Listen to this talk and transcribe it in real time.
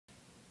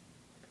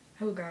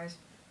Hello guys,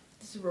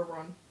 this is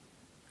Ron,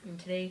 and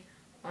today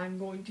I'm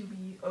going to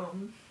be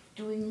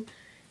doing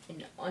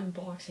an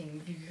unboxing,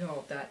 if you can call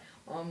it that.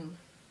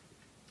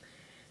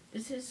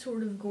 This is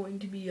sort of going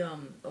to be a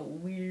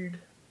weird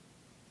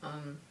sort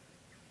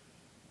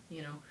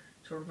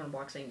of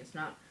unboxing. It's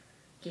not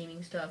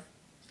gaming stuff,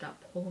 it's not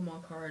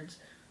Pokemon cards,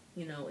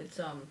 it's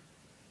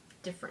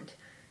different,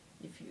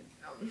 if you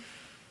know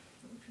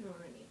what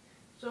I mean.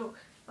 So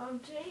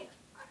today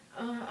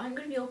I'm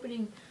gonna be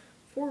opening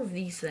 4 of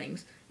these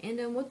things,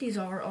 and what these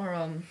are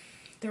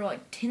they're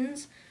like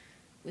tins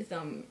with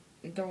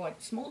they're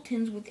like small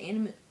tins with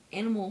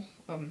animal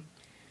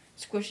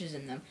squishes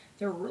in them.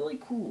 They're really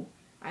cool.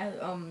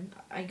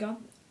 I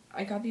got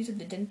these at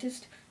the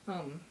dentist.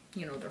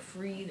 They're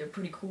free. They're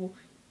pretty cool.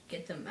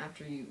 Get them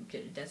after you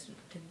get a dentist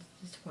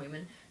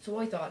appointment. So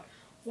I thought,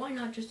 why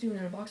not just do an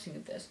unboxing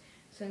of this,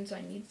 since I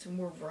need some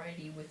more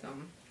variety with a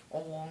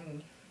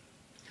long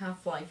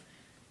Half-Life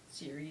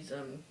series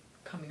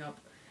coming up,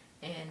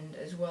 and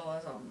as well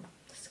as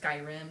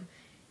Skyrim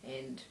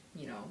and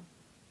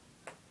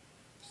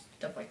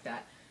stuff like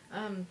that.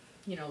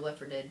 Left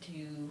 4 Dead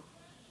 2.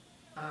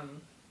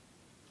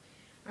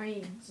 I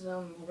need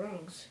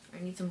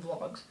some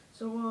vlogs.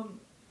 So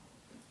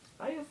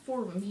I have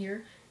 4 of them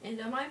here,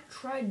 and I've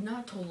tried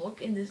not to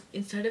look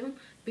inside of them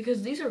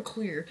because these are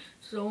clear.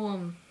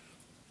 So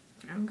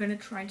I'm gonna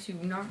try to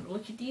not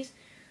look at these,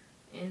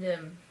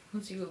 and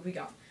let's see what we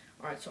got.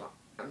 All right, so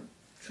I'm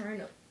trying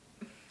to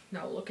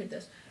not look at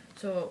this.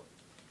 So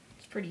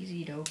it's pretty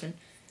easy to open.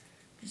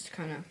 Just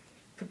kind of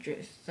put your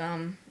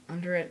thumb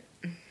under it.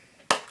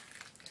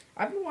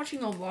 I've been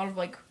watching a lot of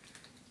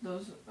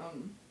those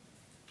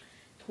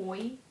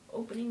toy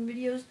opening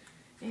videos,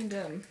 and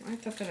I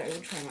thought that I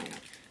would try mine out.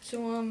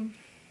 So I'm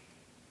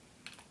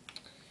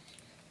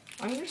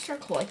gonna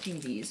start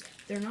collecting these.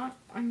 I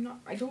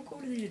don't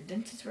go to the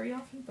dentist very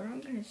often, but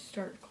I'm gonna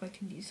start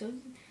collecting these. So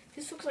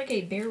this looks like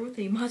a bear with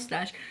a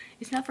mustache.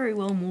 It's not very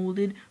well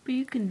molded, but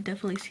you can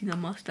definitely see the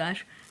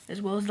mustache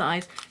as well as the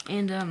eyes.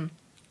 And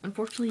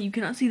unfortunately, you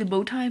cannot see the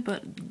bow tie,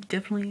 but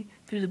definitely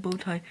through the bow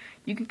tie,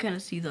 you can kind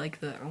of see the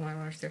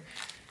eyelash there.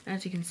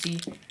 As you can see,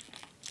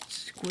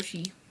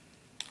 squishy.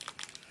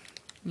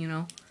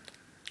 Not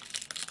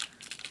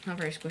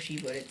very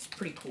squishy, but it's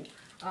pretty cool.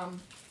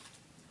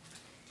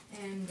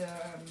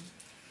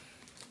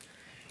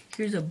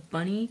 Here's a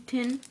bunny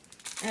tin.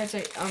 As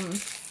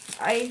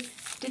I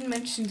didn't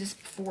mention this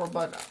before,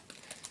 but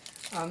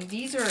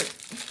these are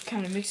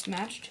kind of mixed and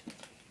matched.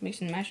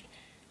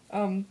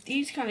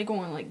 These kind of go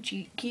on like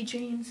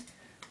keychains.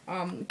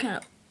 Kind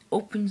of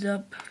opens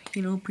up,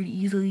 pretty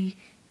easily.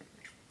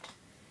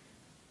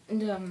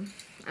 And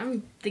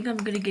I think I'm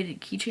gonna get a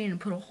keychain and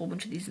put a whole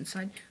bunch of these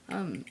inside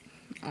on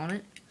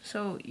it.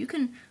 So you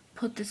can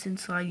put this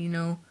inside,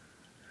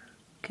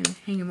 can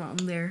hang them on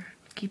there,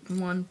 keep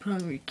them on, put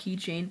on your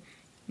keychain,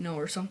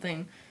 or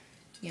something,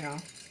 you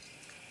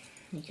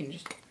can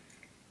just,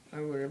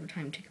 or whatever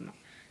time, take them out.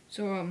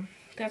 So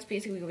that's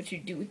basically what you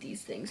do with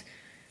these things.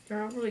 They're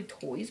not really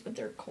toys, but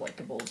they're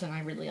collectibles, and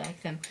I really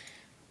like them.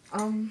 So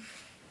I'm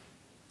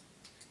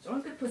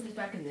gonna put this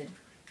back in the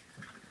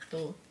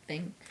little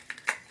thing.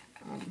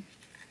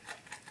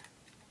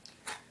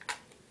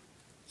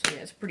 So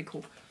yeah, it's pretty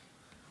cool.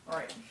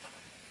 Alright.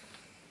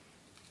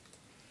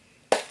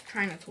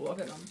 Try not to look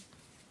at them.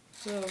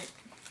 So,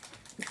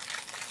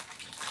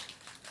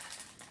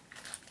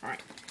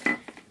 alright.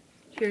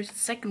 Here's the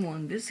second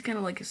one. This is kind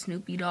of like a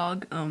Snoopy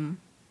dog.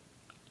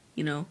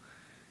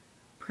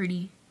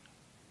 Pretty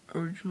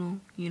original,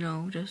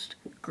 just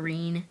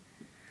green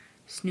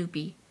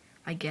Snoopy,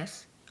 I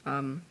guess.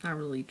 Not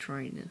really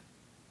trying to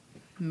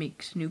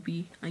make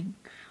Snoopy, I'm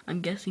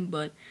guessing,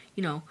 but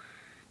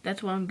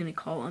that's what I'm gonna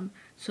call him.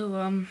 So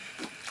and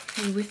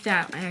with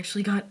that, I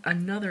actually got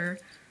another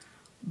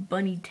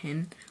bunny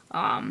tin.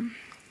 Let me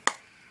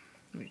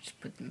just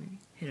put them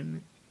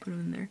in, put them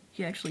in there.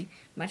 He actually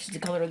matches the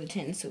color of the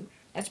tin, so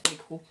that's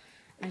pretty cool.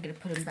 I'm gonna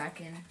put him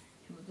back in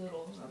to a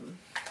little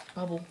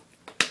bubble.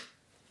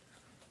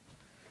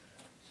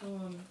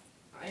 So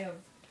I have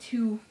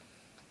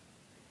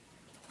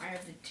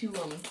the two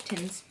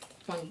tins,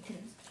 bunny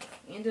tins,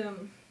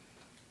 and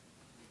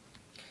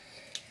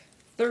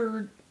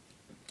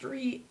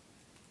 3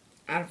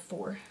 out of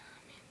 4. Man,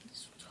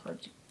 this was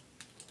hard to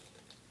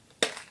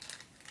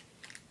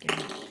get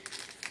out.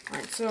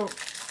 Alright, so put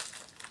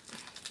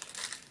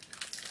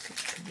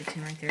the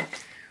tin right there.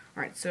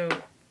 Alright, so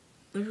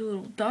there's a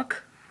little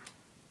duck,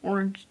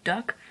 orange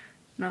duck.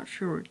 Not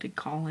sure what to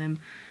call him.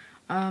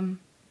 I'm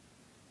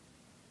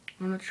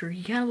not sure.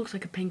 He kind of looks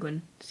like a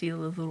penguin. See the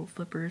little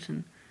flippers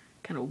and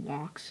kind of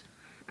walks.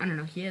 I don't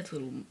know. He has a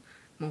little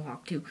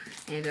mohawk too.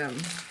 And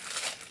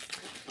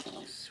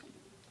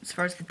as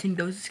far as the tin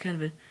goes, it's kind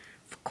of a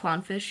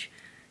clownfish,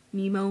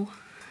 Nemo.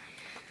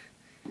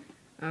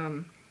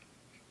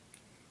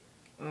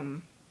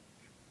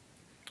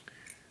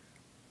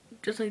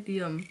 Just like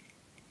the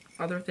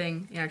other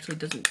thing, it actually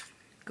doesn't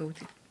go with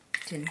the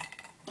tin.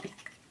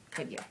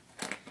 But yeah,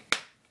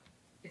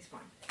 it's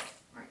fine.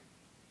 Alright.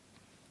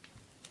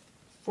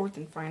 4th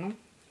and final.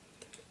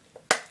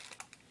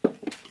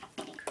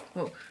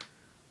 Oh,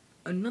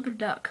 another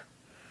duck.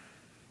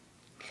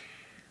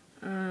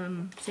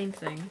 Same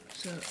thing.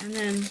 So, and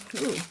then,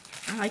 ooh,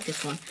 I like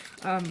this one.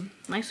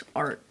 Nice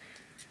art.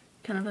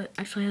 Kind of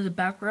actually has a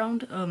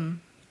background,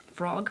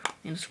 frog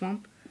in a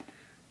swamp.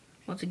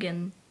 Once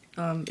again,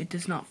 it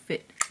does not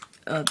fit.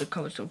 The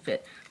colors don't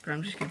fit, but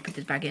I'm just gonna put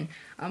this back in.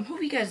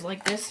 Hope you guys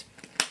like this.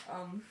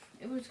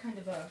 It was kind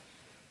of a,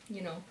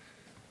 you know,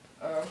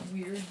 a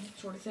weird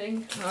sort of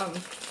thing.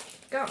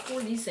 Got 4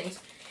 of these things.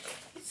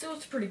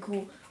 It's pretty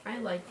cool. I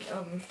like,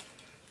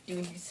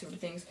 doing these sort of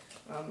things.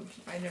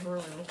 I never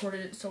really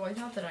recorded it, so I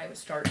thought that I would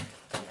start.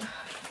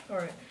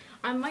 Alright.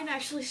 I might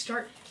actually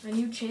start a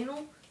new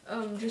channel,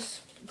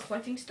 just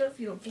collecting stuff,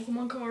 you know,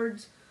 Pokemon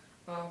cards,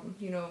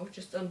 you know,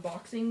 just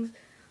unboxings,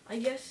 I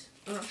guess.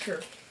 I'm not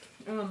sure.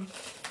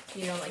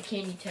 You know, like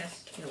candy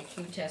tests, you know,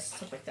 food tests,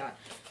 stuff like that.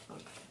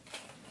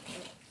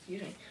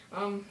 Excuse me.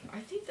 I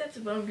think that's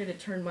what I'm gonna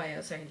turn my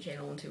second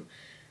channel into.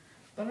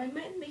 But I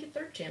might make a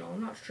 3rd channel,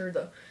 I'm not sure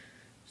though.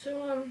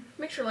 So,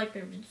 make sure to like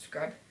and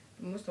subscribe.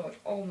 You must watch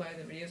all my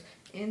other videos.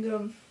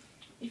 And,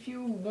 if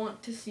you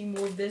want to see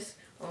more of this,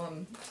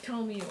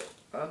 tell me,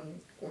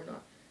 or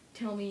not.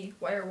 Tell me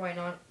why or why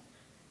not,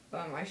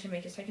 I should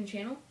make a 2nd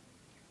channel.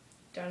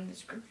 Down in the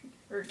description,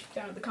 or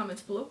down in the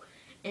comments below.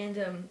 And,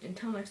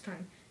 until next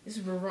time, this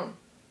is Ron.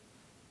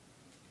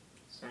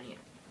 Signing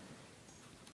out.